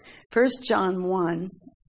First John 1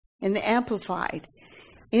 in the Amplified.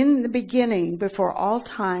 In the beginning, before all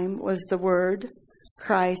time, was the Word,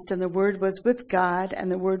 Christ, and the Word was with God, and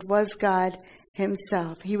the Word was God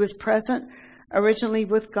himself. He was present originally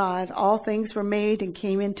with God. All things were made and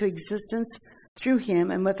came into existence through him,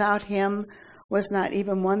 and without him was not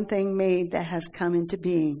even one thing made that has come into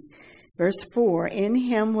being. Verse 4, in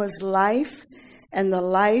him was life, and the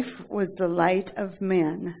life was the light of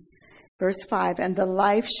men. Verse 5, and the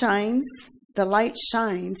light shines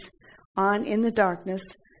on in the darkness,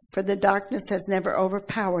 for the darkness has never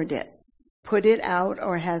overpowered it, put it out,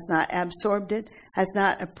 or has not absorbed it, has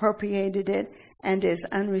not appropriated it, and is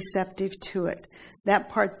unreceptive to it. That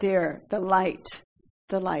part there, the light,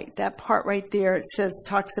 that part right there, it says,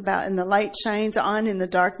 talks about, and the light shines on in the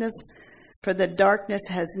darkness, for the darkness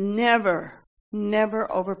has never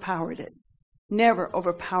overpowered it. Never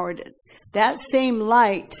overpowered it. That same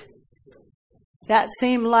light and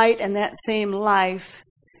that same life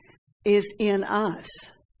is in us.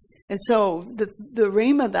 And so the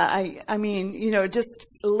rhema that I mean, just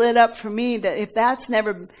lit up for me that if that's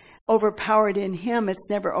never overpowered in him, it's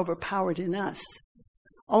never overpowered in us.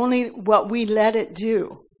 Only what we let it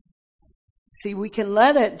do. See, we can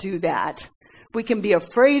let it do that. We can be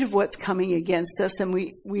afraid of what's coming against us, and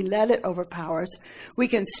we let it overpower us. We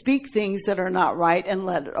can speak things that are not right and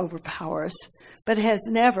let it overpower us. But it has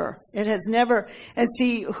never. And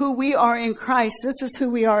see, who we are in Christ, this is who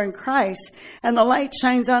we are in Christ. And the light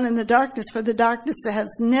shines on in the darkness, for the darkness has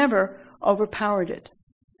never overpowered it.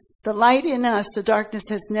 The light in us, the darkness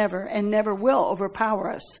has never and never will overpower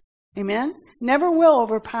us. Amen? Never will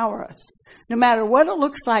overpower us. No matter what it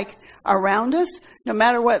looks like around us, no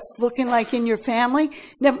matter what's looking like in your family,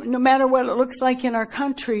 no matter what it looks like in our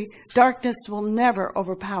country, darkness will never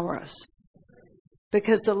overpower us.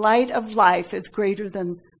 Because the light of life is greater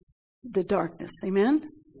than the darkness. Amen?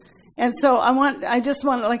 And so I just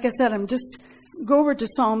want, like I said, go over to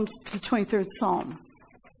Psalms, the 23rd Psalm.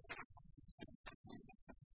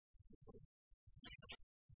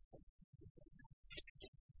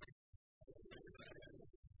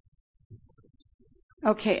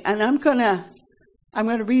 Okay, and I'm going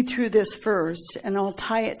to read through this first, and I'll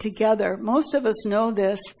tie it together. Most of us know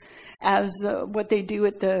this as what they do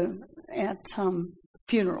at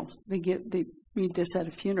funerals. They read this at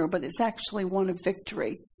a funeral, but it's actually one of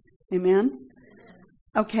victory. Amen?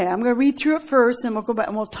 Okay, I'm going to read through it first, and we'll go back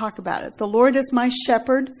and we'll talk about it. The Lord is my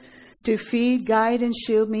shepherd, to feed, guide, and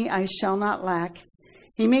shield me, I shall not lack.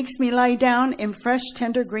 He makes me lie down in fresh,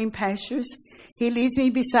 tender, green pastures. He leads me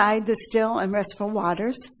beside the still and restful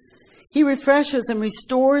waters. He refreshes and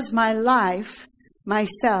restores my life,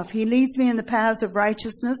 myself. He leads me in the paths of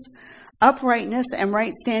righteousness, uprightness, and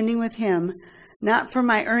right standing with him, not for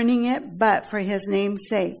my earning it, but for his name's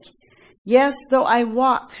sake. Yes, though I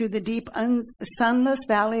walk through the deep, sunless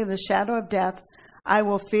valley of the shadow of death, I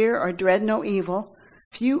will fear or dread no evil,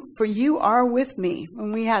 for you are with me.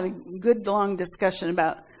 And we had a good long discussion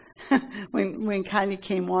about when Connie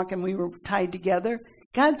came walking, we were tied together.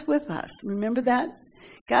 God's with us. Remember that?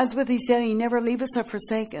 God's with us. He said he never leave us or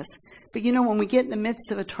forsake us. But when we get in the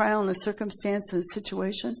midst of a trial and a circumstance and a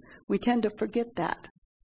situation, we tend to forget that.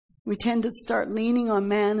 We tend to start leaning on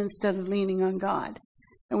man instead of leaning on God.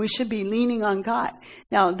 And we should be leaning on God.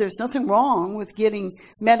 Now, there's nothing wrong with getting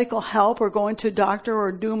medical help or going to a doctor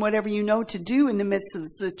or doing whatever you know to do in the midst of the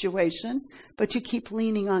situation, but you keep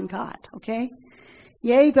leaning on God, okay?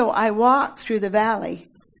 Yea, though I walk through the valley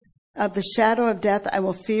of the shadow of death, I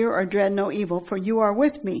will fear or dread no evil, for you are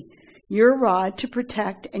with me. Your rod to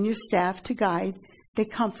protect and your staff to guide, they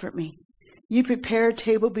comfort me. You prepare a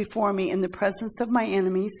table before me in the presence of my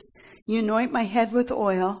enemies. You anoint my head with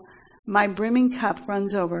oil. My brimming cup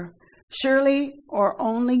runs over. Surely, or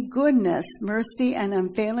only goodness, mercy, and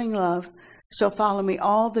unfailing love shall follow me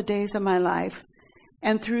all the days of my life.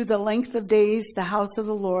 And through the length of days, the house of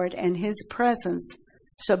the Lord and his presence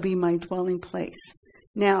shall be my dwelling place.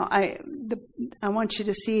 Now, I want you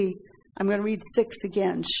to see, I'm going to read 6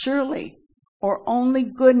 again. Surely, or only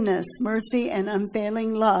goodness, mercy, and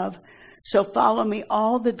unfailing love shall follow me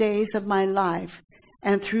all the days of my life,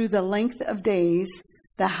 and through the length of days,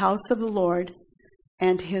 the house of the Lord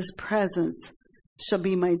and his presence shall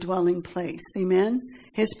be my dwelling place. Amen?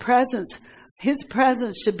 His presence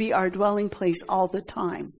should be our dwelling place all the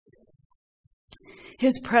time.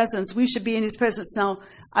 His presence, we should be in his presence. Now,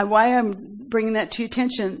 why I'm bringing that to your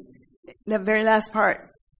attention, that very last part,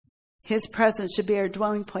 his presence should be our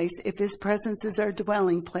dwelling place. If his presence is our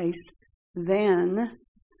dwelling place, then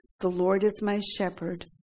the Lord is my shepherd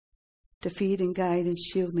to feed and guide and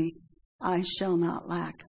shield me. I shall not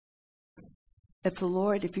lack. If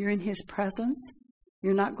you're in his presence,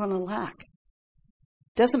 You're not going to lack.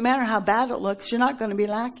 Doesn't matter how bad it looks, you're not going to be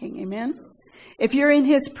lacking. Amen? If you're in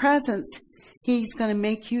His presence, He's going to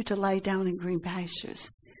make you to lie down in green pastures.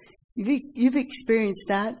 You've experienced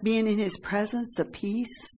that, being in His presence, the peace.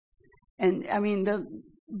 And I mean,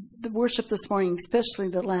 the worship this morning, especially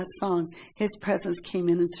the last song, His presence came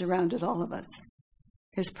in and surrounded all of us.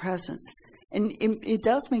 His presence. And it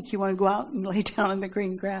does make you want to go out and lay down in the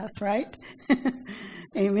green grass, right?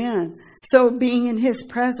 Amen. So being in His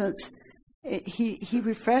presence, He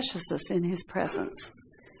refreshes us in His presence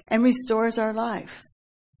and restores our life.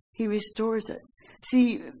 He restores it.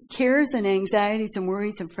 See, cares and anxieties and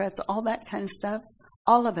worries and frets, all that kind of stuff,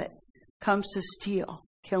 all of it comes to steal,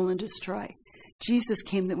 kill, and destroy. Jesus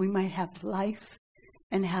came that we might have life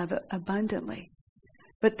and have it abundantly.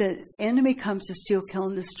 But the enemy comes to steal, kill,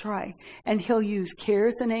 and destroy. And he'll use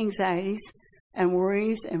cares and anxieties and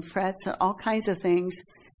worries and frets and all kinds of things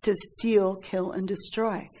to steal, kill, and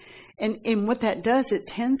destroy. And what that does, it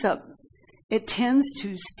tends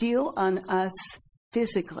to steal on us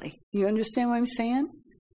physically. You understand what I'm saying?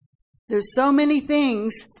 There's so many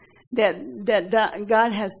things that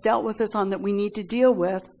God has dealt with us on that we need to deal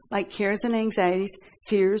with, like cares and anxieties,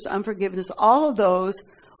 fears, unforgiveness. All of those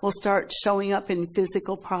will start showing up in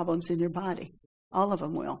physical problems in your body. All of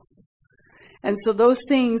them will. And so those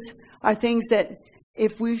things are things that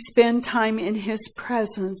if we spend time in His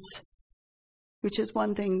presence, which is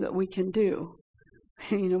one thing that we can do.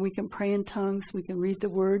 We can pray in tongues, we can read the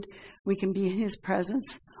Word, we can be in His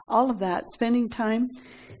presence. All of that, spending time,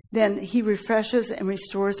 then He refreshes and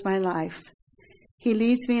restores my life. He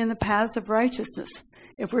leads me in the paths of righteousness.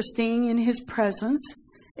 If we're staying in His presence,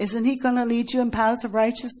 isn't He going to lead you in paths of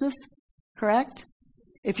righteousness? Correct?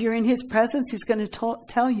 If you're in His presence, He's going to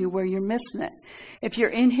tell you where you're missing it. If you're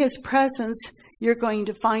in His presence, you're going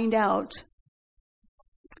to find out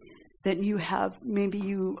that maybe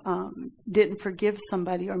you didn't forgive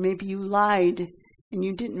somebody, or maybe you lied and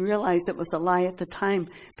you didn't realize it was a lie at the time.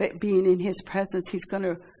 But being in His presence, He's going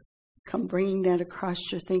to come bringing that across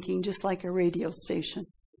your thinking, just like a radio station.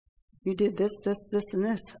 You did this, and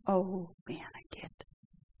this. Oh, man, I did.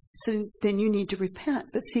 So then you need to repent.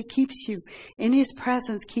 But see, keeps you in His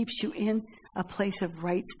presence, keeps you in a place of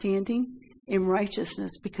right standing, in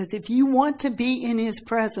righteousness. Because if you want to be in His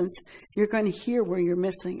presence, you're going to hear where you're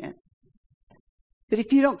missing it. But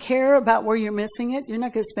if you don't care about where you're missing it, you're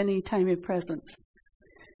not going to spend any time in presence.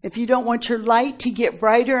 If you don't want your light to get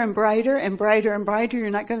brighter and brighter and brighter and brighter, you're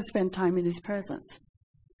not going to spend time in His presence.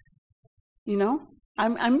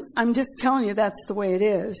 I'm just telling you that's the way it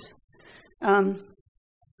is.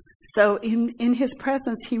 So in His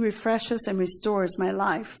presence, He refreshes and restores my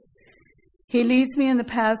life. He leads me in the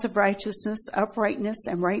paths of righteousness, uprightness,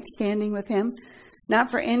 and right standing with Him.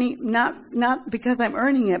 Not because I'm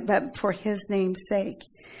earning it, but for His name's sake.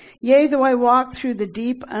 Yea, though I walk through the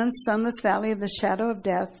deep, unsunless valley of the shadow of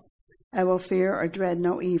death, I will fear or dread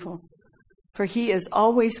no evil. For He is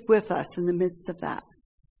always with us in the midst of that.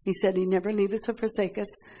 He said He never leave us or forsake us.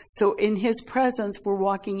 So in His presence, we're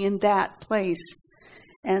walking in that place.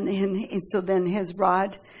 And so then His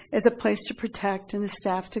rod is a place to protect and His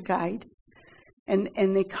staff to guide.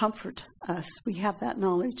 And they comfort us. We have that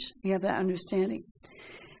knowledge. We have that understanding.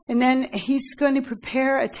 And then He's going to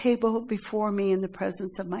prepare a table before me in the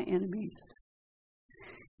presence of my enemies.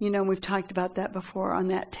 We've talked about that before. On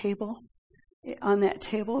that table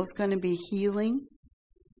is going to be healing.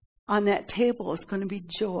 On that table is going to be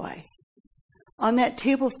joy. On that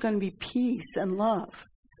table is going to be peace and love.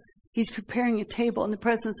 He's preparing a table in the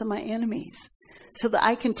presence of my enemies so that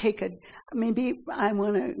I can maybe I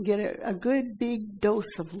want to get a good big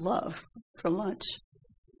dose of love for lunch.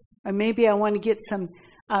 Or maybe I want to get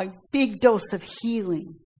a big dose of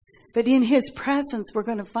healing. But in His presence, we're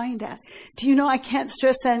going to find that. Do you know, I can't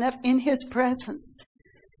stress that enough. In His presence,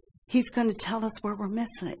 He's going to tell us where we're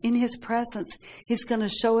missing it. In His presence, He's going to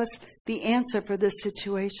show us the answer for this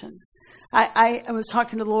situation. I was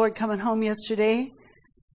talking to the Lord coming home yesterday.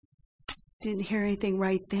 Didn't hear anything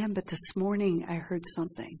right then, but this morning I heard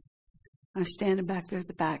something. I was standing back there at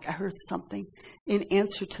the back. I heard something in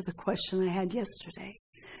answer to the question I had yesterday.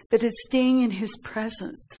 But it's staying in His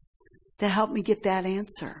presence that helped me get that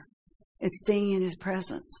answer. It's staying in His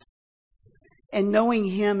presence. And knowing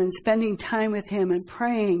Him and spending time with Him and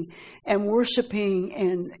praying and worshiping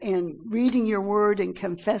and reading your Word and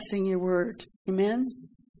confessing your Word. Amen?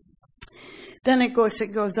 Then it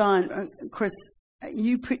goes on. Of course,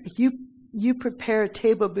 you prepare a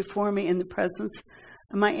table before me in the presence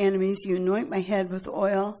of my enemies. You anoint my head with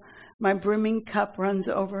oil. My brimming cup runs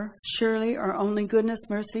over. Surely or only goodness,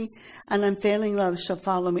 mercy, and unfailing love shall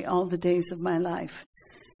follow me all the days of my life.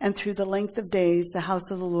 and through the length of days the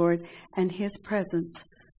house of the Lord, and his presence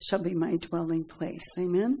shall be my dwelling place.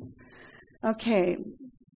 Amen? Okay.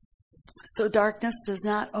 So darkness does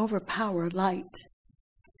not overpower light.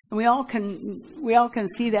 And we all can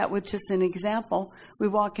see that with just an example. We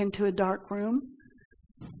walk into a dark room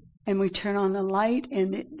and we turn on the light,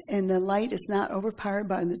 and the light is not overpowered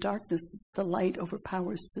by the darkness. The light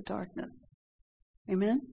overpowers the darkness.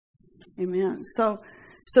 Amen? Amen. So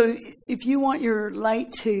if you want your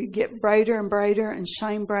light to get brighter and brighter and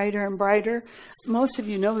shine brighter and brighter, most of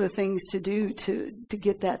you know the things to do to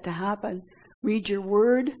get that to happen. Read your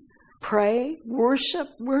word, pray, worship.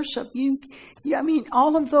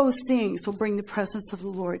 All of those things will bring the presence of the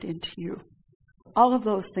Lord into you. All of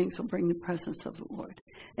those things will bring the presence of the Lord.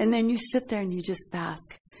 And then you sit there and you just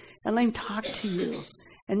bask and let him talk to you,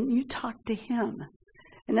 and you talk to him.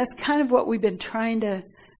 And that's kind of what we've been trying to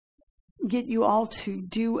get you all to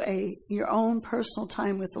do, your own personal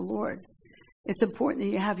time with the Lord. It's important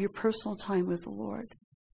that you have your personal time with the Lord.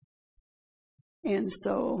 And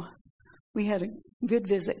so we had a good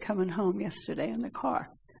visit coming home yesterday in the car,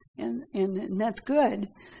 and that's good.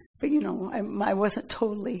 But I wasn't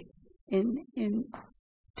totally in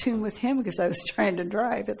tune with him because I was trying to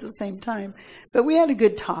drive at the same time. But we had a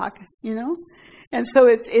good talk, and so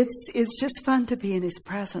it's just fun to be in his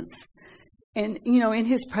presence. And, in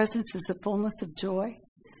his presence is a fullness of joy.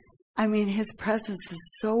 His presence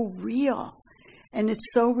is so real, and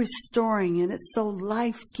it's so restoring, and it's so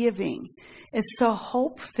life-giving. It's so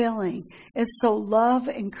hope-filling. It's so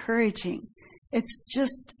love-encouraging. It's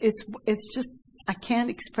just, I can't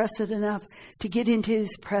express it enough, to get into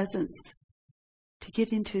his presence. To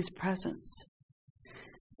get into his presence.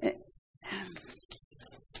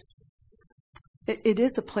 It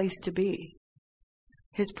is a place to be.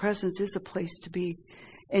 His presence is a place to be.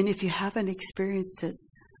 And if you haven't experienced it,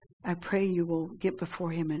 I pray you will get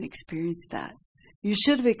before him and experience that. You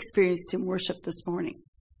should have experienced him worship this morning.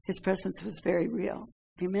 His presence was very real.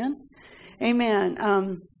 Amen?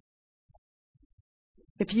 Amen.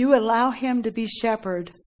 If you allow him to be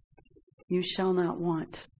shepherd, you shall not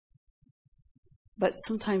want. But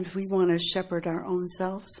sometimes we want to shepherd our own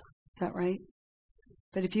selves. Is that right?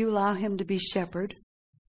 But if you allow him to be shepherd,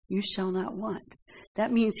 you shall not want.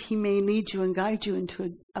 That means he may lead you and guide you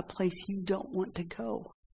into a place you don't want to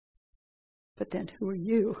go. But then who are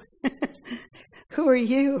you? Who are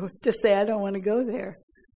you to say, I don't want to go there?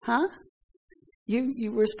 Huh?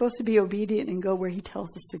 You were supposed to be obedient and go where he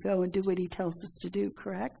tells us to go and do what he tells us to do,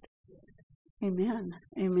 correct? Amen.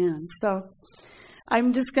 Amen. So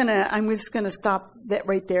I'm just gonna stop that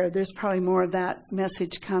right there. There's probably more of that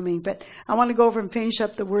message coming, but I want to go over and finish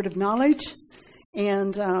up the word of knowledge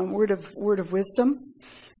and word of wisdom.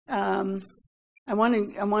 I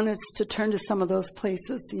want us to turn to some of those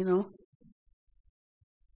places,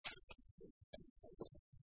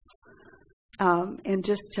 and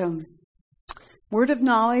just word of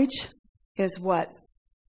knowledge is what?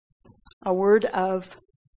 A word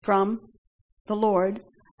from the Lord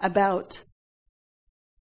about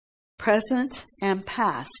present and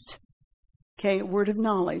past. Okay, word of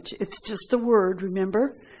knowledge. It's just a word,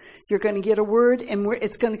 remember? You're going to get a word, and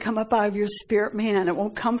it's going to come up out of your spirit man. It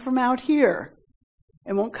won't come from out here.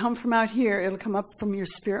 It won't come from out here. It'll come up from your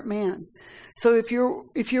spirit man. So if you're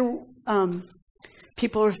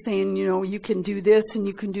people are saying, you can do this and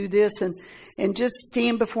you can do this, and just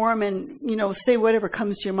stand before him and, say whatever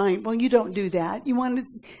comes to your mind. Well, you don't do that. You want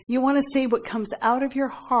to say what comes out of your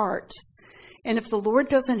heart. And if the Lord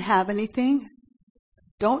doesn't have anything,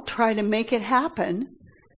 don't try to make it happen,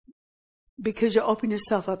 because you open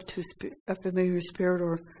yourself up to a familiar spirit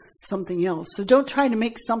or something else. So don't try to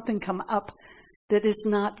make something come up that is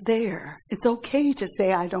not there. It's okay to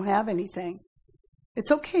say, I don't have anything.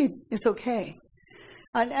 It's okay. It's okay.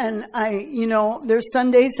 And there's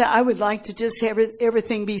Sundays that I would like to just have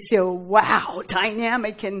everything be so, wow,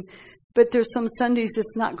 dynamic. But there's some Sundays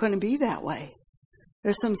it's not going to be that way.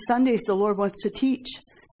 There's some Sundays the Lord wants to teach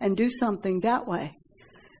and do something that way.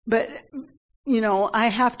 But, I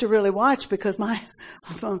have to really watch, because my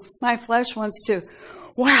flesh wants to,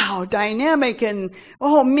 wow, dynamic, and,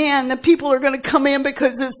 oh man, the people are going to come in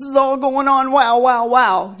because this is all going on. Wow, wow,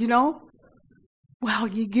 wow, Well,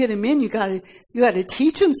 you get them in, you got to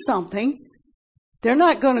teach them something. They're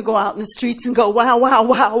not going to go out in the streets and go, wow, wow,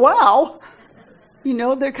 wow, wow.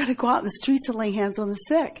 They're going to go out in the streets and lay hands on the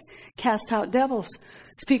sick, cast out devils,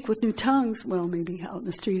 speak with new tongues. Well, maybe out in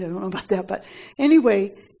the street, I don't know about that, but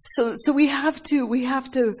anyway, so we have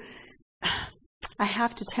to, I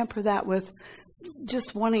have to temper that with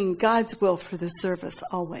just wanting God's will for the service,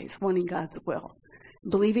 always wanting God's will.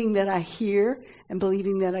 believing that I hear and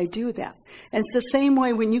believing that I do that. And it's the same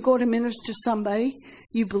way when you go to minister to somebody,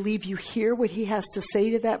 you believe you hear what he has to say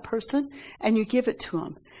to that person and you give it to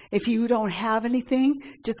him. If you don't have anything,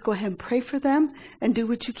 just go ahead and pray for them and do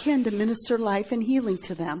what you can to minister life and healing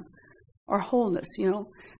to them, or wholeness,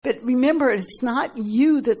 But remember, it's not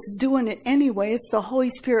you that's doing it anyway. It's the Holy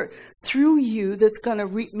Spirit through you that's going to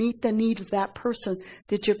meet the need of that person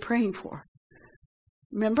that you're praying for.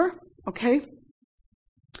 Remember? Okay?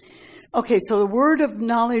 Okay, so the word of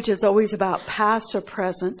knowledge is always about past or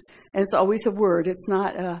present, and it's always a word. It's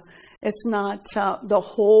not the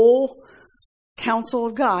whole counsel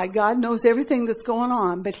of God. God knows everything that's going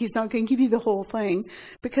on, but he's not going to give you the whole thing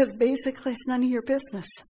because basically it's none of your business.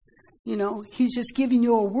 He's just giving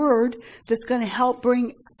you a word that's going to help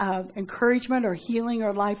bring encouragement or healing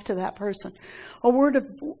or life to that person. A word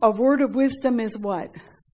of wisdom is what?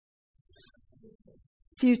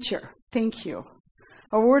 Future. Thank you.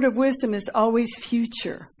 A word of wisdom is always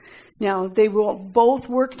future. Now, they will both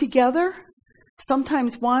work together.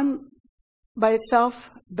 Sometimes one by itself,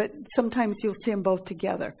 but sometimes you'll see them both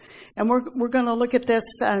together. And we're going to look at this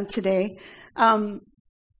today.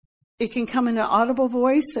 It can come in an audible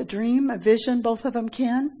voice, a dream, a vision. Both of them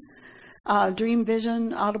can. Dream,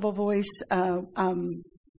 vision, audible voice, tongue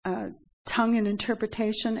and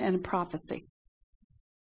interpretation, and prophecy.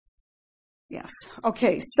 Yes.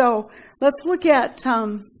 Okay. So let's look at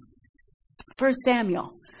 1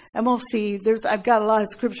 Samuel, and we'll see. I've got a lot of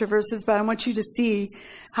scripture verses, but I want you to see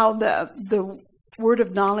how the word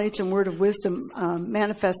of knowledge and word of wisdom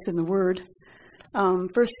manifests in the word. 1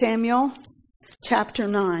 Samuel, chapter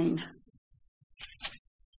 9.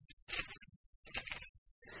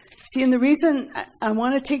 See, and the reason I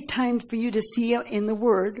want to take time for you to see it in the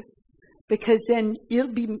word, because then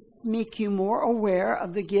it'll make you more aware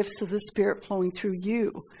of the gifts of the Spirit flowing through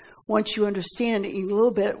you. Once you understand a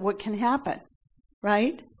little bit what can happen,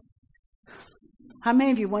 right? How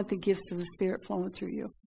many of you want the gifts of the Spirit flowing through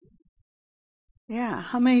you? Yeah.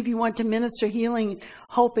 How many of you want to minister healing,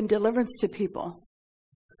 hope, and deliverance to people?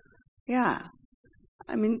 Yeah.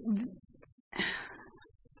 I mean,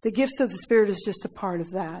 the gifts of the Spirit is just a part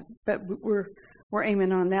of that, but we're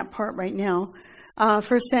aiming on that part right now.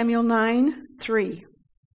 1 Samuel 9:3.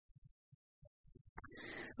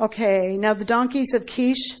 Okay, now the donkeys of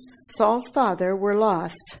Kish, Saul's father, were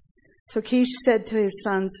lost. So Kish said to his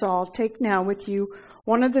son Saul, "Take now with you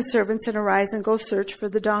one of the servants and arise and go search for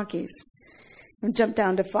the donkeys." And jump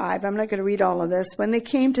down to 5. I'm not going to read all of this. When they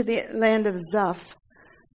came to the land of Zuph,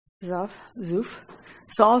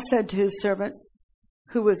 Saul said to his servant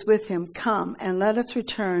who was with him, "Come and let us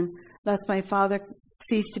return, lest my father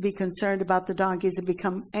cease to be concerned about the donkeys and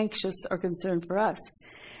become anxious or concerned for us."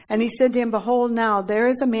 And he said to him, "Behold, now there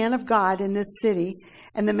is a man of God in this city,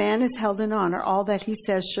 and the man is held in honor. All that he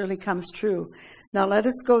says surely comes true. Now let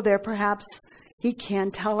us go there. Perhaps he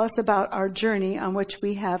can tell us about our journey on which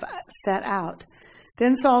we have set out."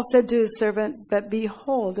 Then Saul said to his servant, "But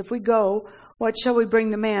behold, if we go, what shall we bring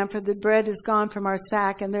the man? For the bread is gone from our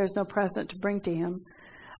sack, and there is no present to bring to him."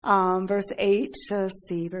 Verse 8.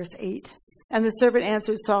 Verse 8. And the servant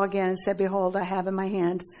answered Saul again and said, "Behold, I have in my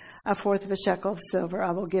hand a fourth of a shekel of silver.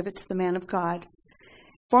 I will give it to the man of God."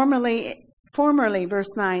 Formerly,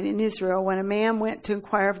 verse 9, in Israel, when a man went to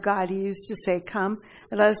inquire of God, he used to say, "Come,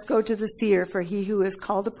 and let us go to the seer, for he who is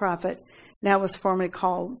called a prophet now was formerly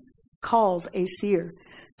called a seer."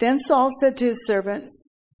 Then Saul said to his servant,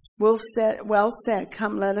 well said,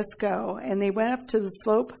 "Come, let us go." And they went up the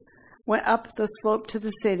slope to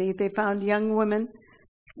the city. They found young women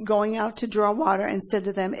going out to draw water, and said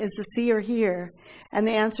to them, "Is the seer here?" And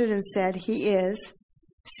they answered and said, "He is.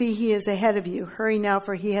 See, he is ahead of you. Hurry now,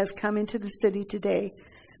 for he has come into the city today.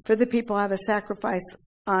 For the people have a sacrifice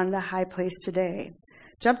on the high place today."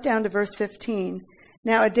 Jump down to verse 15.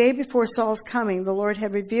 Now, a day before Saul's coming, the Lord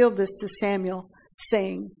had revealed this to Samuel,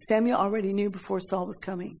 saying, Samuel already knew before Saul was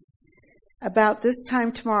coming, "About this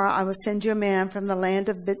time tomorrow I will send you a man from the land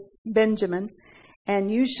of Benjamin,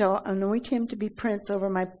 and you shall anoint him to be prince over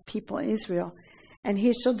my people Israel, and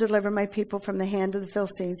he shall deliver my people from the hand of the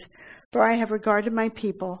Philistines. For I have regarded my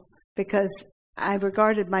people because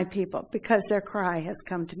their cry has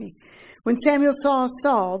come to me." When Samuel saw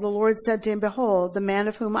Saul, the Lord said to him, "Behold, the man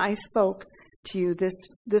of whom I spoke to you,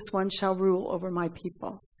 this one shall rule over my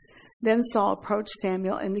people." Then Saul approached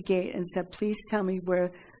Samuel in the gate and said, "Please tell me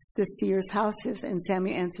where the seer's house is." And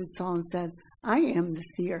Samuel answered Saul and said, "I am the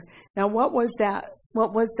seer." Now, what was that?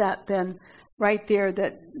 What was that then, right there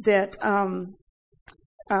that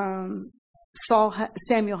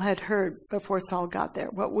Samuel had heard before Saul got there?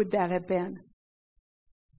 What would that have been?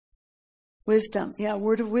 Wisdom. Yeah,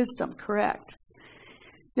 word of wisdom. Correct.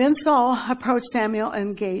 Then Saul approached Samuel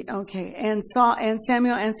and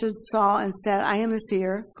Samuel answered Saul and said, I am the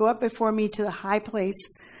seer. Go up before me to the high place,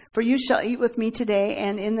 for you shall eat with me today,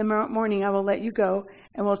 and in the morning I will let you go,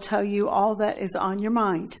 and will tell you all that is on your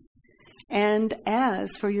mind. And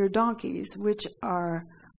as for your donkeys, which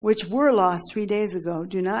were lost 3 days ago,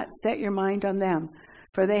 do not set your mind on them,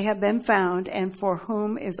 for they have been found, and for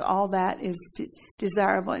whom is all that is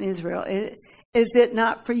desirable in Israel? Is it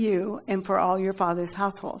not for you and for all your father's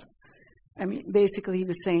household? I mean, basically he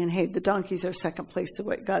was saying, hey, the donkeys are second place to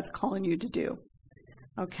what God's calling you to do.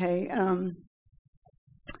 Okay. And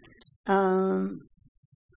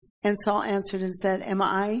Saul answered and said, am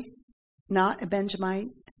I not a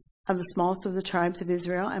Benjamite of the smallest of the tribes of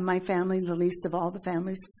Israel, and my family the least of all the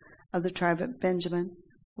families of the tribe of Benjamin?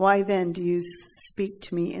 Why then do you speak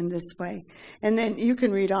to me in this way? And then you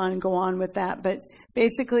can read on and go on with that, but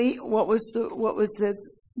basically, what was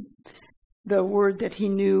the word that he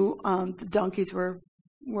knew the donkeys were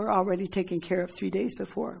already taken care of 3 days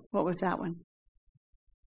before? What was that one?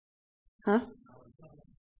 Huh?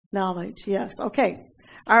 Knowledge. Yes. Okay.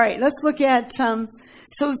 All right. Let's look at so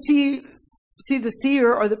see the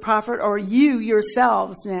seer or the prophet or you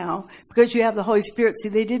yourselves now, because you have the Holy Spirit. See,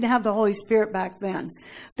 they didn't have the Holy Spirit back then.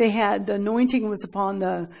 They had the anointing was upon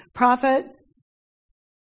the prophet.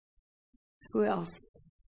 Who else?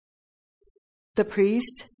 The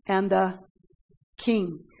priest and the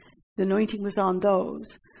king. The anointing was on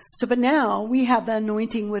those. So, but now we have the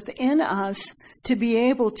anointing within us to be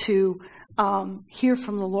able to hear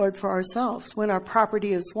from the Lord for ourselves when our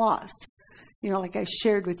property is lost. You know, like I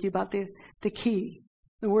shared with you about the key,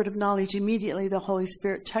 the word of knowledge. Immediately the Holy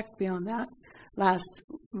Spirit checked me on that. It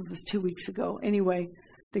was 2 weeks ago. Anyway,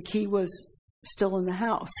 the key was still in the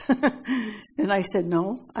house. And I said,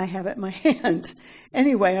 no, I have it in my hand.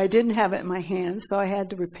 Anyway, I didn't have it in my hand, so I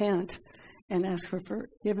had to repent and ask for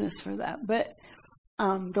forgiveness for that. But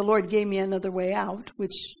the Lord gave me another way out,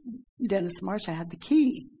 which Dennis and Marcia had the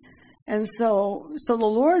key. And so the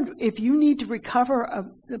Lord, if you need to recover a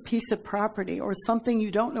piece of property or something you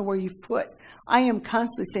don't know where you've put, I am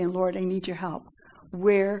constantly saying, Lord, I need your help.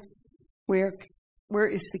 Where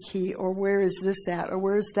is the key, or where is this at, or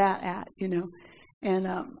where's that at, you know? And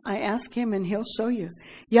I ask him and he'll show you.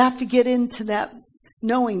 You have to get into that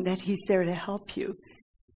knowing that he's there to help you.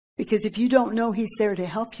 Because if you don't know he's there to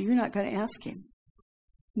help you, you're not going to ask him.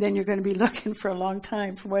 Then you're going to be looking for a long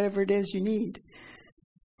time for whatever it is you need.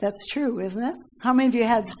 That's true, isn't it? How many of you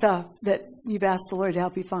had stuff that you've asked the Lord to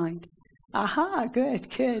help you find? Aha,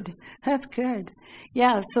 good. That's good.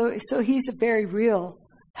 Yeah, so he's a very real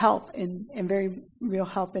help and very real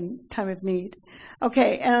help in time of need.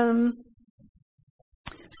 Okay,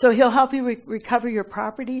 so he'll help you recover your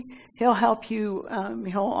property. He'll help you,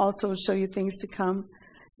 he'll also show you things to come.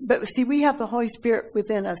 But see, we have the Holy Spirit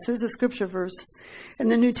within us. There's a scripture verse in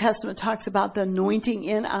the New Testament that talks about the anointing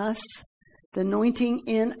in us. The anointing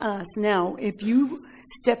in us. Now, if you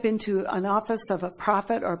step into an office of a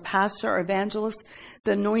prophet or pastor or evangelist,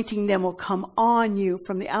 the anointing then will come on you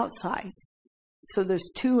from the outside. So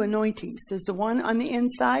there's two anointings. There's the one on the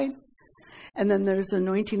inside, and then there's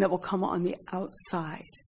anointing that will come on the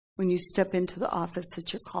outside when you step into the office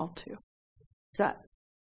that you're called to. Does that,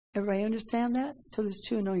 everybody understand that? So there's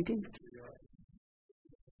two anointings.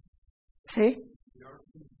 See?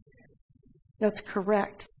 That's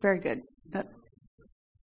correct. Very good.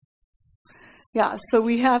 Yeah, so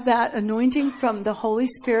we have that anointing from the Holy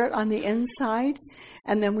Spirit on the inside,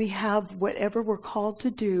 and then we have whatever we're called to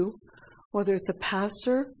do, whether it's a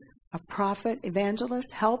pastor, a prophet,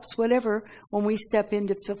 evangelist, helps, whatever. When we step in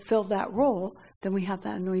to fulfill that role, then we have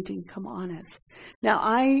that anointing come on us. Now,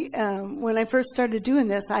 when I first started doing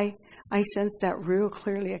this, I sensed that real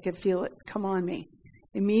clearly. I could feel it come on me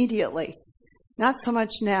immediately. Not so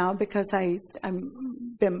much now, because I'm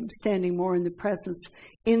been standing more in the presence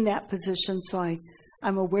in that position, so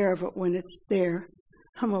I'm aware of it when it's there.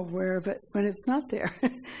 I'm aware of it when it's not there,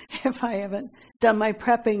 if I haven't done my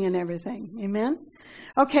prepping and everything. Amen?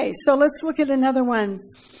 Okay, so let's look at another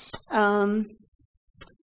one.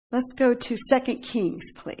 Let's go to 2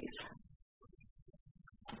 Kings, please.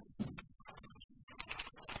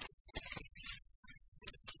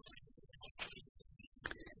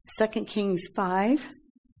 2 Kings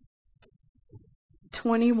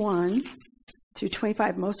 5:21 through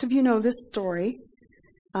 25. Most of you know this story.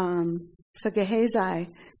 So Gehazi,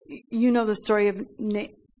 you know the story of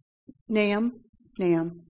Nahum,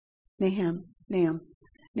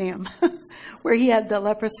 where he had the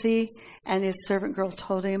leprosy, and his servant girl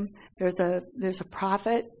told him, there's a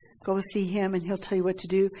prophet, go see him and he'll tell you what to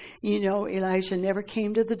do. You know, Elijah never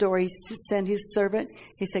came to the door. He sent his servant.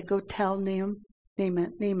 He said, go tell Nahum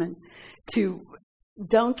Naaman, to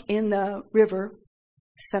dunk in the river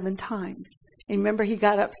 7 times. And remember, he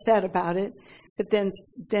got upset about it, but then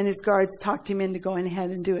his guards talked him into going ahead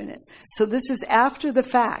and doing it. So this is after the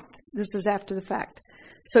fact.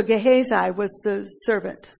 So Gehazi was the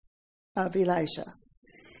servant of Elijah.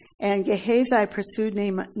 And Gehazi pursued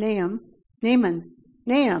Naaman.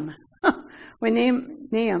 When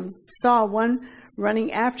Naaman saw one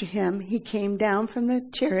running after him, he came down from the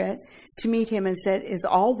chariot to meet him and said, "Is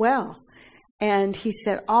all well?" And he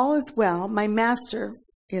said, "All is well. My master,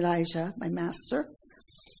 Elijah, my master,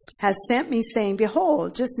 has sent me, saying,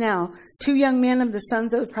 Behold, just now 2 young men of the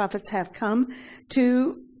sons of the prophets have come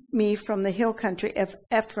to me from the hill country of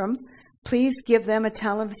Ephraim. Please give them a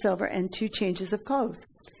talent of silver and 2 changes of clothes."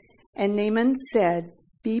 And Naaman said,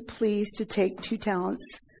 "Be pleased to take 2 talents.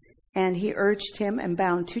 And he urged him and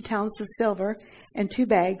bound 2 talents of silver and 2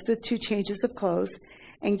 bags with 2 changes of clothes,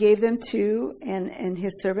 and gave them to and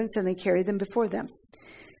his servants, and they carried them before them.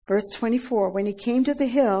 Verse 24, when he came to the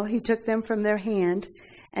hill, he took them from their hand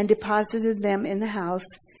and deposited them in the house,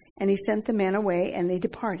 and he sent the men away, and they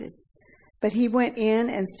departed. But he went in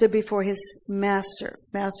and stood before his master.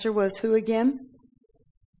 Master was who again?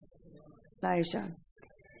 Elijah.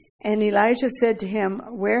 And Elijah said to him,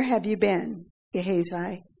 "Where have you been,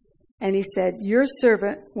 Gehazi?" And he said, "Your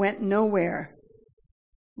servant went nowhere."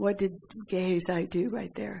 What did Gehazi do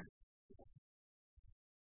right there?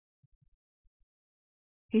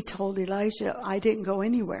 He told Elijah, "I didn't go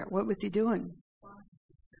anywhere." What was he doing?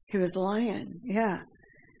 He was lying. Yeah.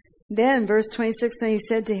 Then, verse 26, then he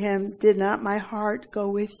said to him, "Did not my heart go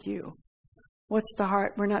with you?" What's the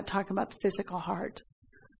heart? We're not talking about the physical heart.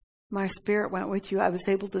 My spirit went with you. I was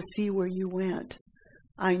able to see where you went.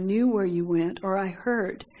 I knew where you went, or I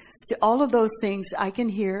heard. See, all of those things I can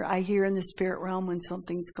hear. I hear in the spirit realm when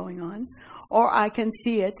something's going on, or I can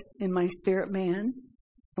see it in my spirit man.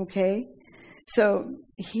 Okay? So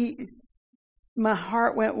my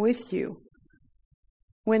heart went with you.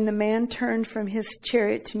 When the man turned from his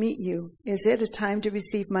chariot to meet you, is it a time to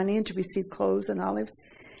receive money and to receive clothes and olives?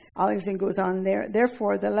 And goes on there.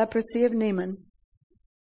 Therefore, the leprosy of Naaman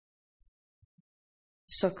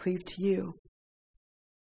shall cleave to you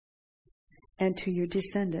and to your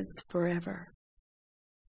descendants forever.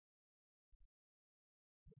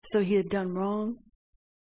 So he had done wrong.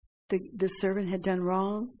 The servant had done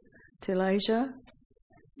wrong to Elijah,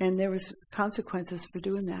 and there was consequences for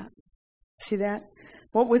doing that. See that?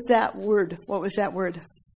 What was that word? What was that word?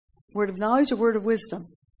 Word of knowledge or word of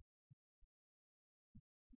wisdom?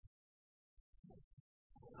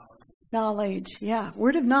 Knowledge. Yeah,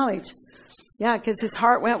 word of knowledge. Yeah, because his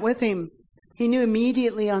heart went with him. He knew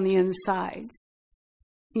immediately on the inside.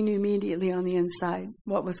 He knew immediately on the inside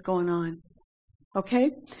what was going on.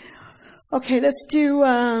 Okay? Okay, let's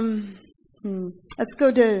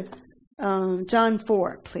go to John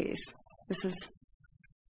 4, please. This is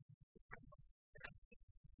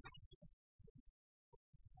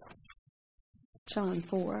John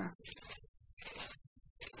 4.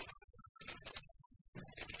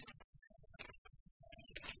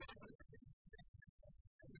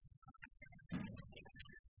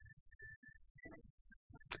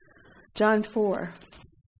 John 4.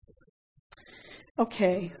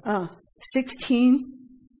 Okay, 16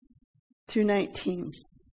 through 19.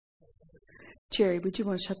 Jerry, would you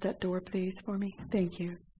want to shut that door, please, for me? Thank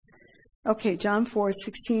you. Okay, John 4,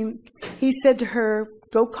 16. He said to her,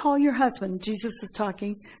 "Go call your husband." Jesus was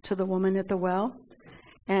talking to the woman at the well.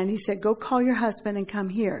 And he said, "Go call your husband and come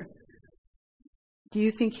here." Do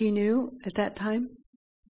you think he knew at that time?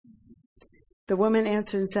 The woman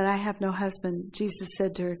answered and said, "I have no husband." Jesus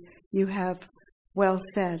said to her, "You have well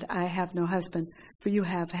said, I have no husband, for you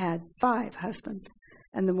have had 5 husbands,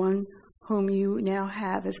 and the one whom you now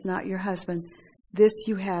have is not your husband. This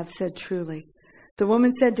you have said truly." The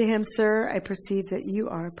woman said to him, "Sir, I perceive that you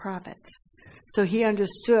are a prophet." So he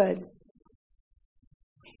understood.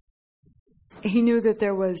 He knew that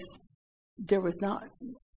there was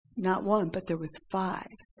not one, but there was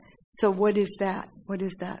 5. So what is that? What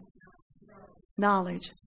is that?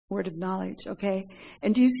 Knowledge. Word of knowledge, okay?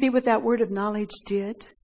 And do you see what that word of knowledge did?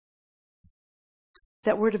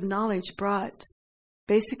 That word of knowledge brought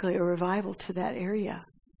basically a revival to that area,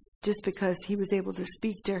 just because he was able to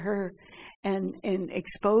speak to her and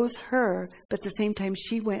expose her, but at the same time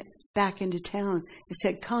she went back into town and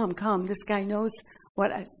said, come, this guy knows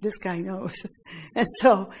this guy knows. And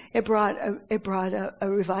so it brought a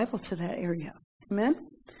revival to that area. Amen?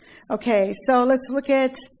 Okay, so let's look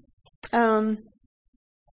at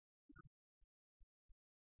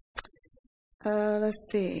let's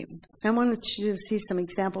see. I wanted you to see some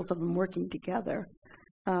examples of them working together.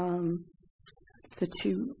 the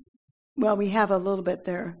two. Well, we have a little bit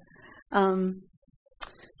there. So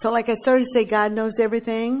like I started to say, God knows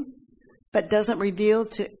everything, but doesn't reveal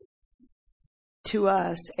to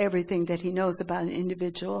us everything that he knows about an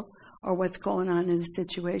individual or what's going on in a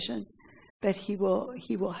situation. But he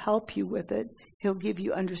will help you with it. He'll give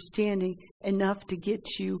you understanding enough to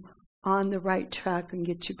get you on the right track and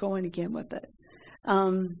get you going again with it.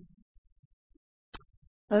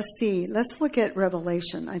 Let's see. Let's look at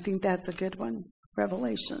Revelation. I think that's a good one.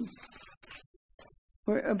 Revelation.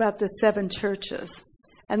 We're about the 7 churches.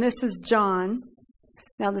 And this is John.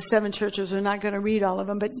 Now, the 7 churches, we're not going to read all of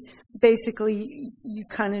them, but basically, you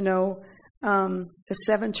kind of know the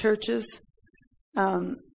 7 churches.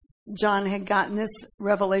 John had gotten this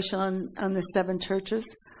revelation on the 7 churches.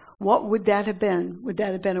 What would that have been? Would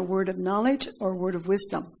that have been a word of knowledge or a word of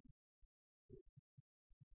wisdom?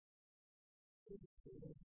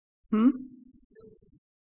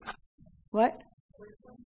 What?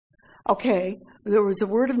 Okay, there was a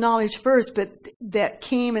word of knowledge first, but that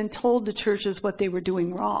came and told the churches what they were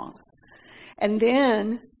doing wrong. And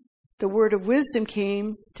then the word of wisdom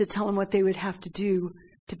came to tell them what they would have to do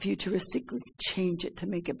to futuristically change it to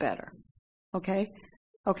make it better. Okay?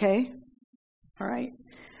 Okay? All right.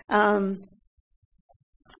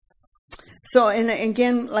 So, and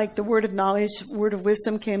again, like the word of knowledge, word of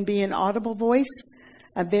wisdom can be an audible voice,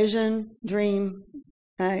 a vision, dream.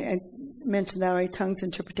 I mentioned that already, tongues,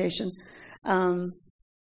 interpretation. The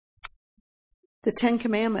 10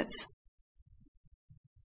 Commandments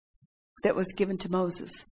that was given to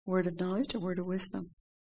Moses. Word of knowledge or word of wisdom?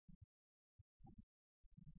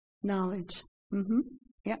 Knowledge.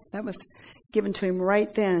 Yeah, that was given to him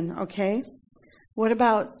right then. Okay. What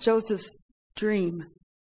about Joseph's dream?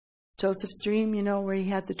 Joseph's dream, you know, where he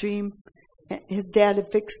had the dream. His dad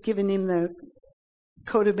had given him the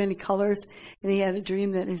coat of many colors, and he had a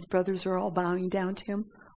dream that his brothers were all bowing down to him.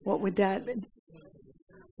 What would that be?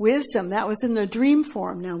 Wisdom. That was in the dream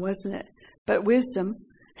form now, wasn't it? But wisdom,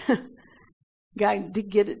 God did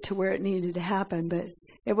get it to where it needed to happen, but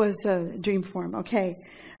it was a dream form. Okay.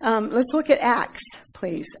 Let's look at Acts,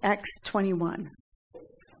 please. Acts 21.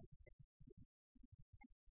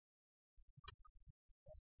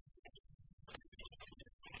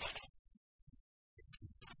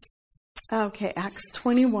 Okay, Acts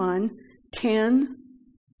 21, 10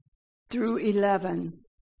 through 11.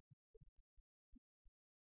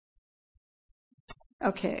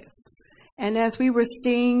 Okay. And as we were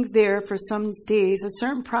staying there for some days, a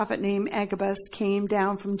certain prophet named Agabus came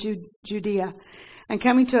down from Judea. And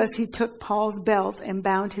coming to us, he took Paul's belt and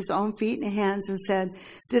bound his own feet and hands and said,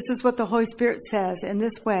 "This is what the Holy Spirit says. In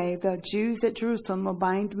this way, the Jews at Jerusalem will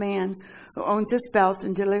bind the man who owns this belt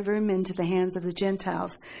and deliver him into the hands of the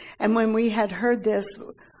Gentiles." And when we had heard this,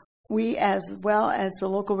 we, as well as the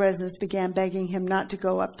local residents, began begging him not to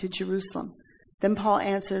go up to Jerusalem. Then Paul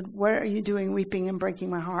answered, "What are you doing, weeping and breaking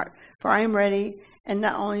my heart? For I am ready, and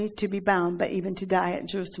not only to be bound, but even to die at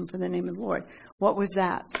Jerusalem for the name of the Lord." What was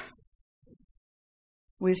that?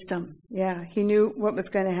 Wisdom. Yeah, he knew what was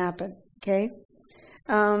going to happen. Okay.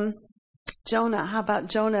 Jonah. How about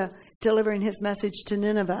Jonah delivering his message to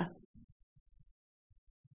Nineveh?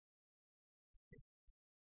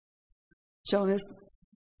 Jonah's.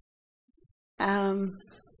 I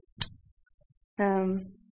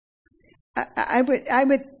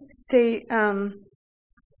would say. I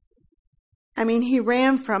mean, he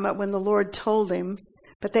ran from it when the Lord told him,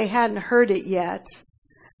 but they hadn't heard it yet.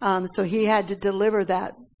 So he had to deliver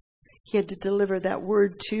that. He had to deliver that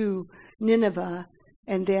word to Nineveh,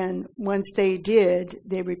 and then once they did,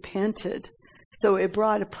 they repented. So it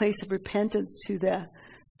brought a place of repentance to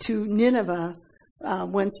Nineveh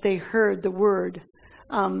once they heard the word.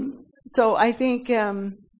 So I think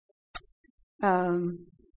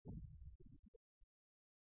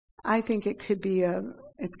it could be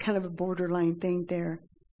it's kind of a borderline thing there.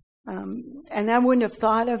 And I wouldn't have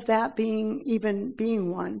thought of that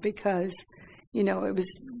being one, because, you know, it was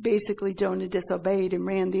basically Jonah disobeyed and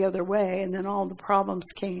ran the other way, and then all the problems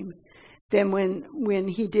came. Then when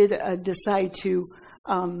he did decide to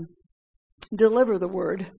deliver the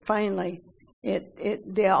word, finally,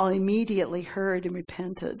 they all immediately heard and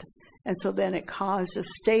repented. And so then it caused a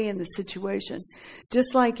stay in the situation,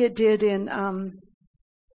 just like it did in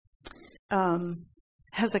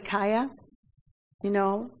Hezekiah. You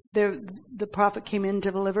know, the prophet came in,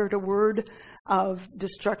 delivered a word of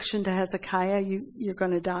destruction to Hezekiah. You're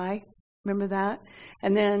going to die. Remember that?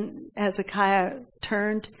 And then Hezekiah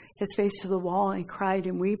turned his face to the wall and cried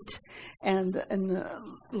and wept. And the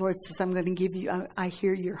Lord says, "I'm going to give you, I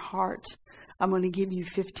hear your heart. I'm going to give you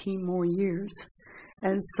 15 more years."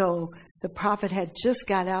 And so the prophet had just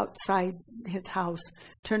got outside his house,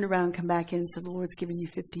 turned around, come back in, and said, the Lord's giving you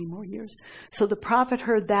 15 more years. So the prophet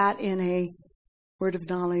heard that in a word of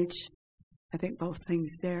knowledge. I think both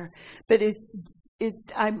things there. But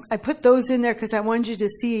I put those in there because I wanted you to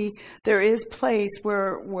see there is place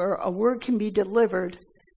where a word can be delivered,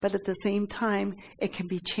 but at the same time, it can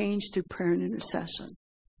be changed through prayer and intercession.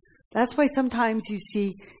 That's why sometimes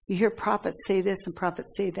you hear prophets say this and prophets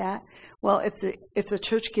say that. Well, if the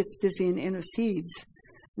church gets busy and intercedes,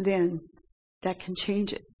 then that can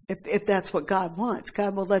change it. If that's what God wants,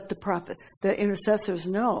 God will let the intercessors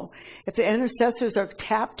know. If the intercessors are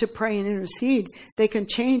tapped to pray and intercede, they can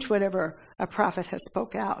change whatever a prophet has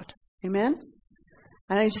spoke out. Amen?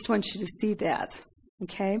 And I just want you to see that.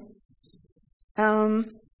 Okay?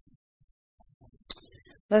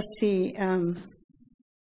 Let's see.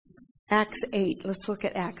 Acts 8. Let's look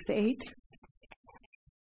at Acts 8.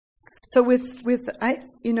 So with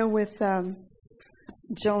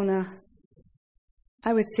Jonah,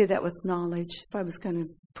 I would say that was knowledge, if I was going to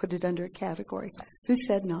put it under a category. Who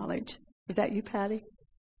said knowledge? Was that you, Patty?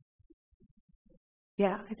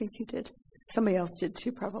 Yeah, I think you did. Somebody else did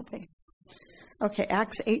too, probably. Okay,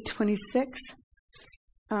 Acts 8:26.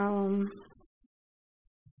 And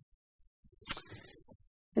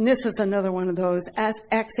this is another one of those. Acts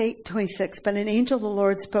 8:26. But an angel of the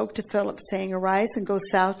Lord spoke to Philip, saying, "Arise and go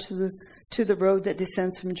south to the road that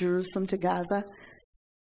descends from Jerusalem to Gaza.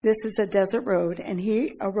 This is a desert road." And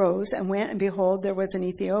he arose and went, and behold, there was an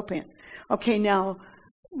Ethiopian. Okay, now,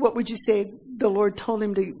 what would you say the Lord told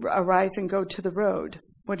him to arise and go to the road?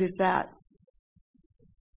 What is that?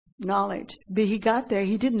 Knowledge. But he got there.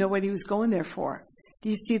 He didn't know what he was going there for. Do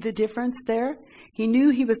you see the difference there? He knew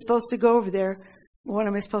he was supposed to go over there. What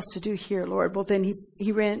am I supposed to do here, Lord? Well, then he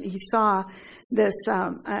saw this,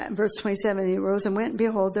 verse 27, he rose and went, and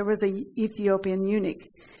behold, there was an Ethiopian eunuch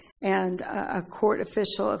and a court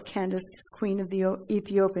official of Candace, queen of the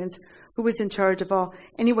Ethiopians, who was in charge of all.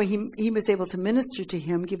 Anyway, he was able to minister to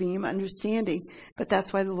him, giving him understanding. But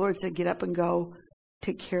that's why the Lord said, get up and go,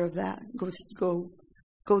 take care of that. Go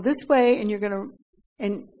this way, and you're going to,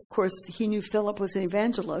 and of course, he knew Philip was an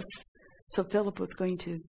evangelist, so Philip was going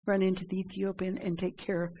to run into the Ethiopian and take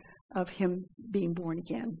care of him being born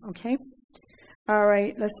again. Okay? All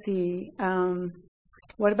right, let's see.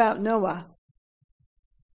 What about Noah?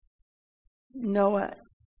 Noah.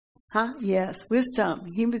 Huh? Yes,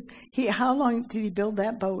 wisdom. How long did he build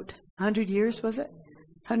that boat? 100 years, was it?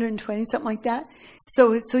 120, something like that.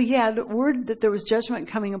 So he had word that there was judgment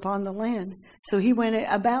coming upon the land. So he went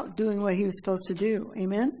about doing what he was supposed to do.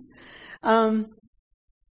 Amen?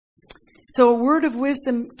 So a word of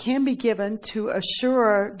wisdom can be given to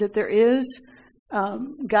assure that there is,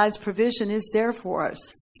 God's provision is there for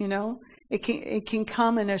us. You know, it can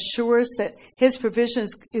come and assure us that His provision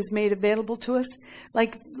is made available to us.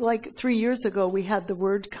 Like 3 years ago, we had the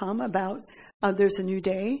word come about there's a new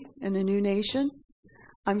day and a new nation.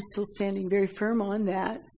 I'm still standing very firm on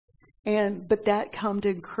that, but that come to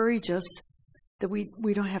encourage us that we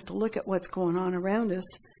don't have to look at what's going on around us,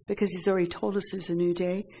 because He's already told us there's a new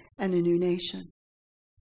day and a new nation.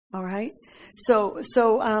 All right? So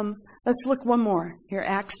let's look one more here.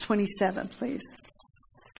 Acts 27, please.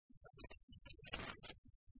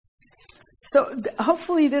 So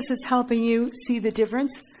hopefully this is helping you see the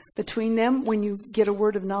difference between them when you get a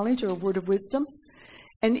word of knowledge or a word of wisdom.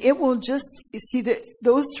 And it will just see that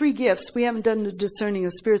those three gifts, we haven't done the discerning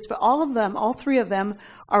of spirits, but all three of them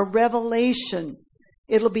are revelation.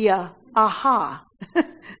 It'll be a aha,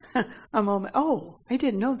 a moment. Oh, I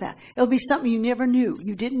didn't know that. It'll be something you never knew.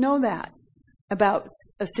 You didn't know that about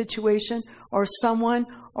a situation or someone,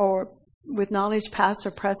 or with knowledge past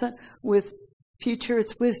or present. With future,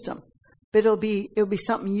 it's wisdom. But it'll be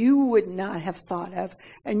something you would not have thought of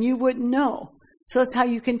and you wouldn't know. So that's how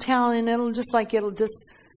you can tell, and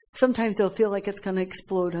sometimes it'll feel like it's going to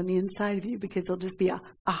explode on the inside of you, because it'll just be a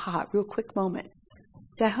aha, real quick moment.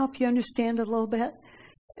 Does that help you understand a little bit?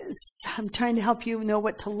 I'm trying to help you know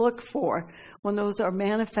what to look for when those are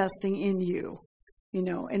manifesting in you, you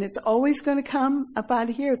know, and it's always going to come up out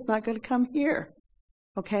of here. It's not going to come here.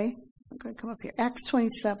 Okay? I'm going to come up here. Acts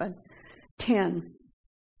 27:10.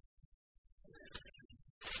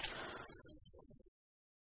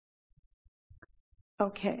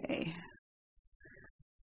 Okay.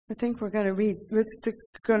 I think we're going to read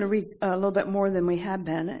a little bit more than we have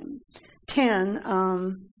been. 10,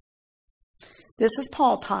 this is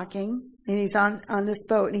Paul talking, and he's on this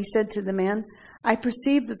boat, and he said to the man, "I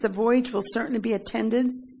perceive that the voyage will certainly be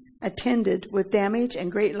attended with damage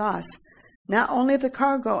and great loss, not only of the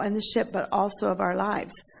cargo and the ship, but also of our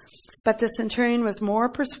lives." But the centurion was more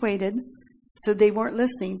persuaded So they weren't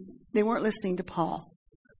listening. They weren't listening to Paul.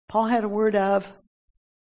 Paul had a word of,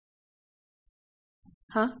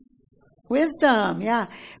 wisdom. Yeah.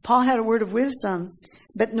 Paul had a word of wisdom,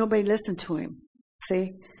 but nobody listened to him.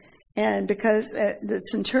 See? And because the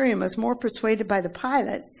centurion was more persuaded by the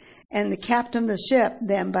pilot and the captain of the ship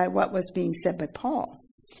than by what was being said by Paul.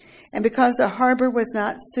 And because the harbor was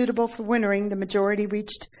not suitable for wintering, the majority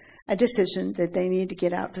reached a decision that they needed to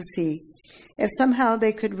get out to sea. If somehow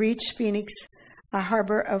they could reach Phoenix, a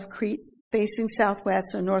harbor of Crete facing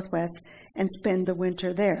southwest or northwest, and spend the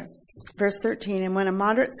winter there. Verse 13, and when a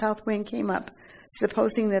moderate south wind came up,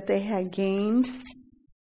 supposing that they had gained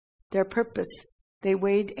their purpose, they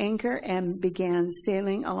weighed anchor and began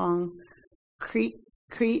sailing along Crete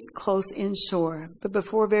close inshore. But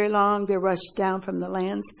before very long, there rushed down from the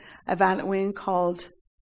lands a violent wind called,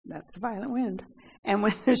 that's a violent wind. And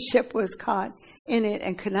when the ship was caught in it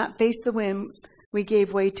and could not face the wind, we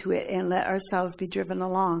gave way to it and let ourselves be driven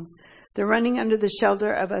along. The running under the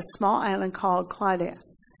shelter of a small island called Claudia.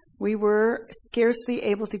 We were scarcely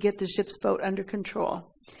able to get the ship's boat under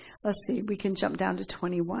control. Let's see, we can jump down to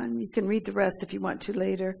 21. You can read the rest if you want to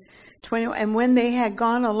later. 20, and when they had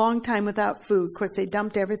gone a long time without food, of course they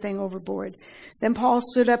dumped everything overboard. Then Paul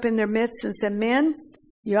stood up in their midst and said, men,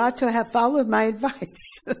 you ought to have followed my advice.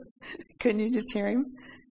 Couldn't you just hear him?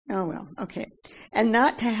 Oh, well, okay. And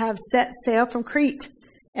not to have set sail from Crete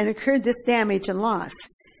and incurred this damage and loss.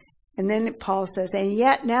 And then Paul says, and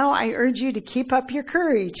yet now I urge you to keep up your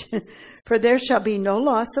courage, for there shall be no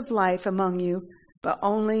loss of life among you, but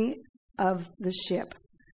only of the ship.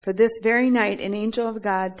 For this very night an angel of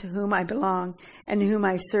God to whom I belong and whom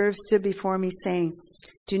I serve stood before me, saying,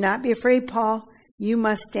 do not be afraid, Paul. You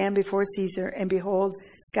must stand before Caesar, and behold,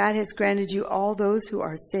 God has granted you all those who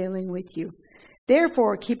are sailing with you.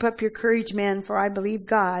 Therefore, keep up your courage, men, for I believe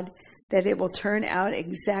God that it will turn out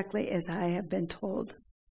exactly as I have been told.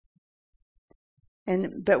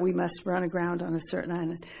 But we must run aground on a certain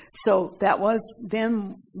island. So that was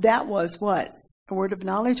what? A word of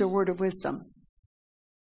knowledge or word of wisdom?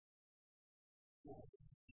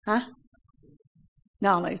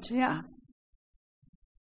 Knowledge, yeah.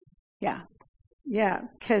 Yeah. Yeah,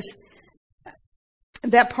 because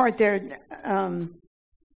that part there,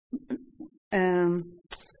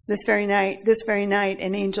 this very night,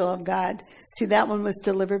 an angel of God. See, that one was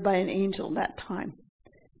delivered by an angel that time.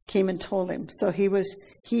 Came and told him. So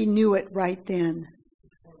he knew it right then.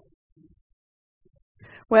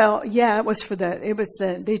 Well, yeah,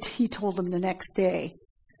 he told him the next day.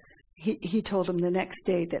 He told him the next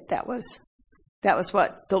day that was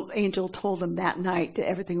what the angel told him that night, that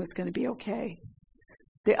everything was going to be okay.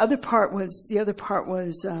 The other part was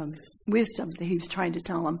wisdom that he was trying to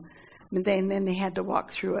tell him. And then they had to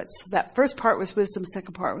walk through it. So that first part was wisdom,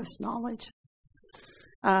 second part was knowledge.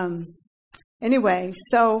 Anyway,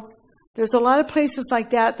 so there's a lot of places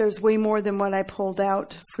like that. There's way more than what I pulled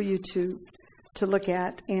out for you to look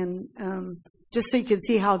at. And just so you can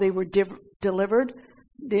see how they were delivered.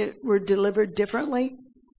 They were delivered differently.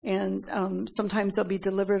 And sometimes they'll be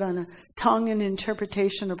delivered on a tongue and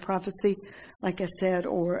interpretation or prophecy, like I said,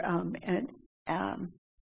 or a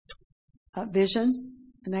vision,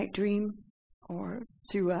 a night dream, or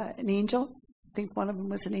through an angel. I think one of them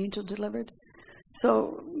was an angel delivered.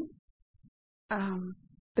 So,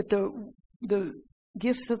 but the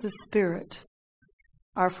gifts of the Spirit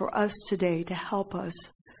are for us today to help us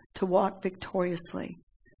to walk victoriously,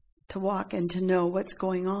 to walk and to know what's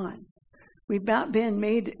going on. We've not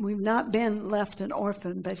been left an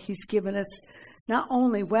orphan, but He's given us not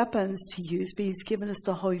only weapons to use, but He's given us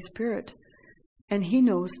the Holy Spirit. And He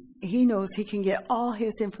knows He can get all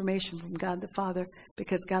His information from God the Father,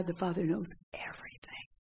 because God the Father knows everything.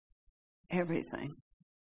 Everything.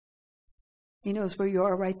 He knows where you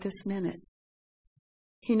are right this minute.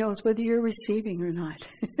 He knows whether you're receiving or not.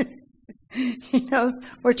 He knows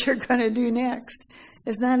what you're going to do next.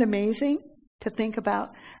 Isn't that amazing to think about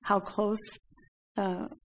how close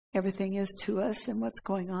everything is to us and what's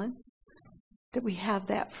going on? That we have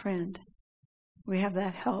that friend. We have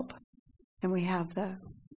that help. And we have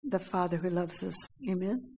the Father who loves us.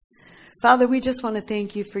 Amen. Father, we just want to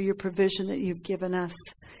thank you for your provision that you've given us.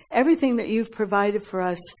 Everything that you've provided for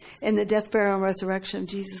us in the death, burial, and resurrection of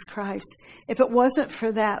Jesus Christ. If it wasn't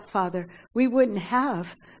for that, Father, we wouldn't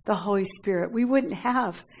have the Holy Spirit. We wouldn't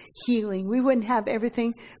have healing. We wouldn't have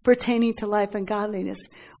everything pertaining to life and godliness.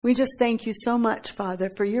 We just thank you so much,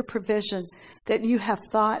 Father, for your provision, that you have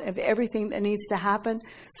thought of everything that needs to happen.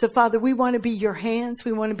 So, Father, we want to be your hands.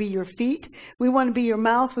 We want to be your feet. We want to be your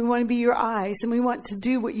mouth. We want to be your eyes. And we want to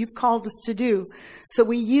do what you've called us to do. So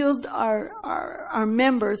we yield our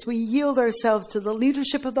members, we yield ourselves to the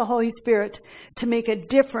leadership of the Holy Spirit to make a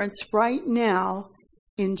difference right now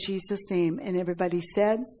in Jesus' name. And everybody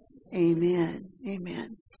said, amen,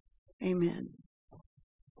 amen, amen,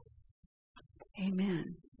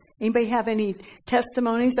 amen. Anybody have any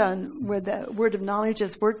testimonies on where the word of knowledge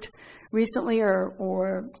has worked recently,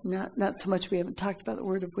 or not so much? We haven't talked about the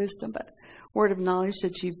word of wisdom, but word of knowledge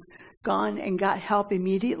that you've gone and got help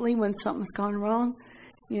immediately when something's gone wrong,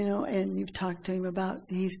 and you've talked to him about,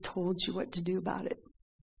 and he's told you what to do about it.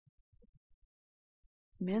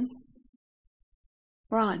 Amen?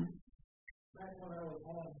 Ron. Back when I was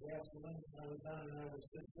home, I was done, and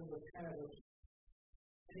it was kind of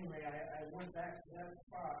anyway, I went back to that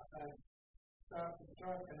spot. I stopped the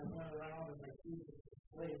truck and I went around, and my keys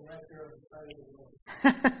were laying right there on the side of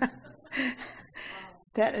the road.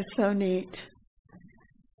 That is so neat.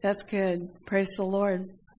 That's good. Praise the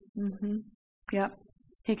Lord. Mm-hmm. Yep.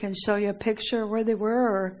 He can show you a picture of where they were,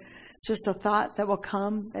 or just a thought that will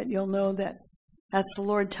come that you'll know that that's the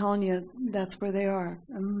Lord telling you that's where they are.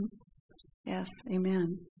 Mm-hmm. Yes.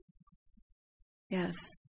 Amen. Yes.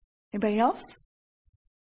 Anybody else?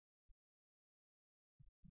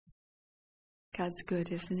 God's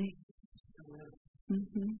good, isn't he?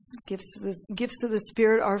 Mm-hmm. Gifts of the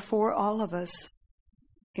Spirit are for all of us.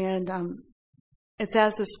 And it's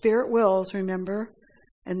as the Spirit wills, remember,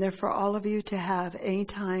 and they're for all of you to have any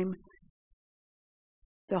time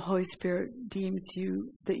the Holy Spirit deems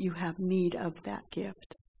you that you have need of that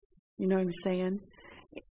gift. You know what I'm saying?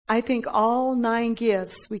 I think all 9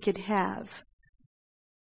 gifts we could have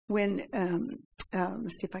when,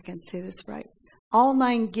 let's see if I can say this right. All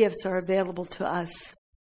 9 gifts are available to us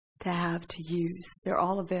to have, to use. They're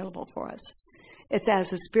all available for us. It's as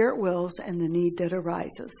the Spirit wills and the need that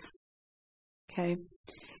arises. Okay?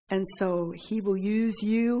 And so he will use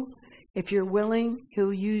you. If you're willing,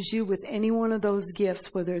 he'll use you with any one of those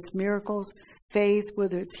gifts, whether it's miracles, faith,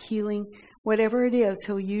 whether it's healing, whatever it is,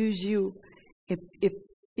 he'll use you.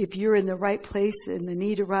 If you're in the right place and the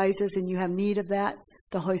need arises and you have need of that,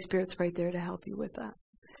 the Holy Spirit's right there to help you with that,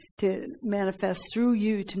 to manifest through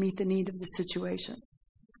you to meet the need of the situation.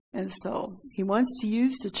 And so he wants to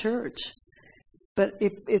use the church. But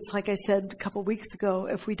if it's like I said a couple of weeks ago,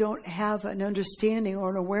 if we don't have an understanding or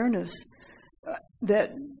an awareness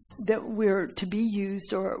that we're to be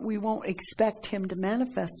used, or we won't expect him to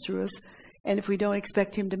manifest through us, and if we don't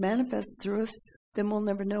expect him to manifest through us, then we'll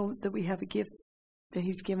never know that we have a gift that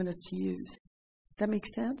he's given us to use. Does that make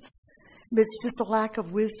sense? But it's just a lack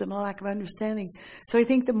of wisdom, a lack of understanding. So I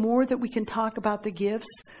think the more that we can talk about the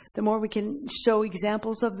gifts, the more we can show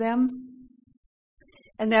examples of them.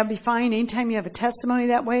 And that'll be fine. Anytime you have a testimony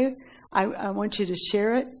that way, I want you to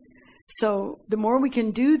share it. So the more we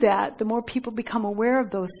can do that, the more people become aware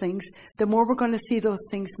of those things, the more we're going to see those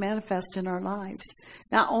things manifest in our lives.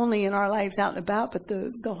 Not only in our lives out and about, but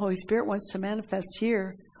the Holy Spirit wants to manifest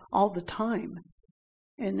here all the time.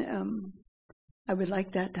 And I would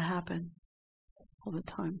like that to happen all the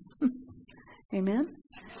time. Amen?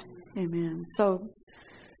 Amen. So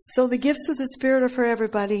the gifts of the Spirit are for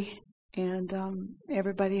everybody, and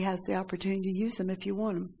everybody has the opportunity to use them if you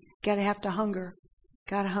want them. Gotta hunger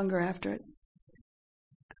after it.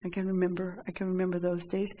 I can remember those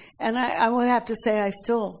days. And I will have to say I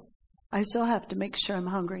still have to make sure I'm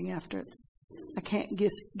hungering after it. I can't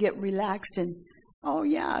get relaxed and, oh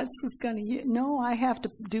yeah, this is no, I have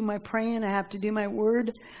to do my praying. I have to do my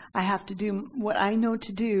word. I have to do what I know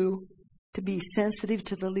to do to be sensitive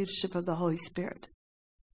to the leadership of the Holy Spirit.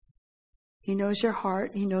 He knows your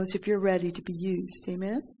heart. He knows if you're ready to be used.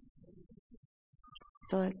 Amen?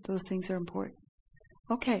 So those things are important.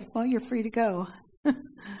 Okay, well, you're free to go.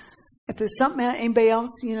 If there's something, anybody else,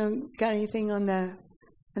 got anything on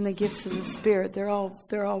the gifts of the Spirit, they're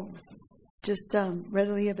all just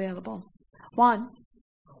readily available. Juan.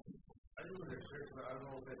 I do the church, but I don't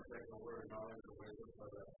know if it's like a word of knowledge or wisdom,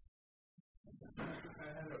 but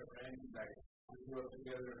I had a friend that we grew up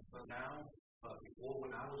together. But now, before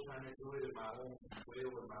when I was trying to do it in my own way,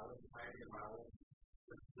 with my own time, in my own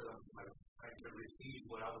system, I could receive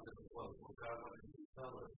what I was in the world. God wanted me to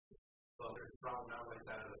tell her. So there's a problem now like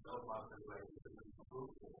that in the cell box is like this is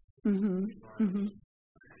fruitful. Mm-hmm. Mm-hmm.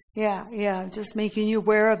 Yeah. Just making you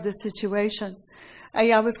aware of the situation.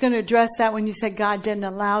 I was going to address that when you said God didn't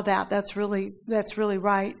allow that. That's really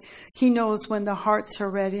right. He knows when the hearts are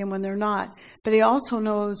ready and when they're not. But he also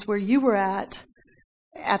knows where you were at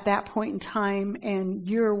that point in time, and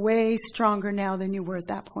you're way stronger now than you were at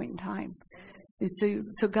that point in time. And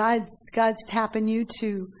so God's tapping you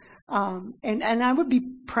to, and I would be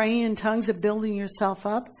praying in tongues of building yourself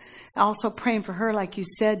up. Also praying for her, like you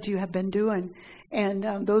said, you have been doing.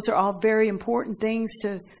 And those are all very important things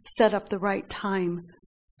to set up the right time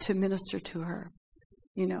to minister to her.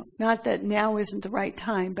 You know, not that now isn't the right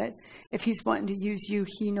time, but if he's wanting to use you,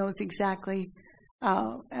 he knows exactly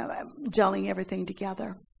gelling everything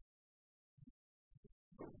together.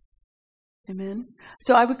 Amen.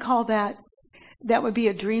 So I would call that would be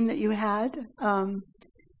a dream that you had.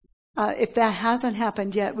 If that hasn't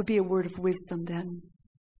happened yet, it would be a word of wisdom then.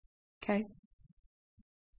 Okay?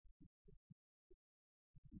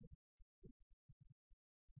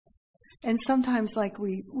 And sometimes, like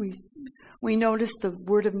we notice the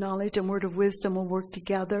word of knowledge and word of wisdom will work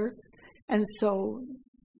together. And so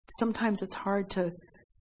sometimes it's hard to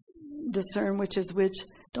discern which is which.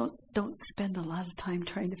 Don't spend a lot of time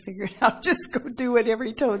trying to figure it out. Just go do whatever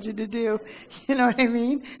he told you to do. You know what I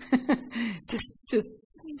mean? just.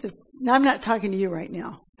 Now, I'm not talking to you right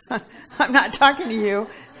now. I'm not talking to you.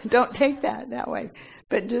 Don't take that way.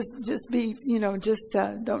 But just be,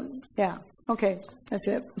 don't. Yeah. Okay. That's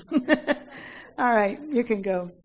it. All right. You can go.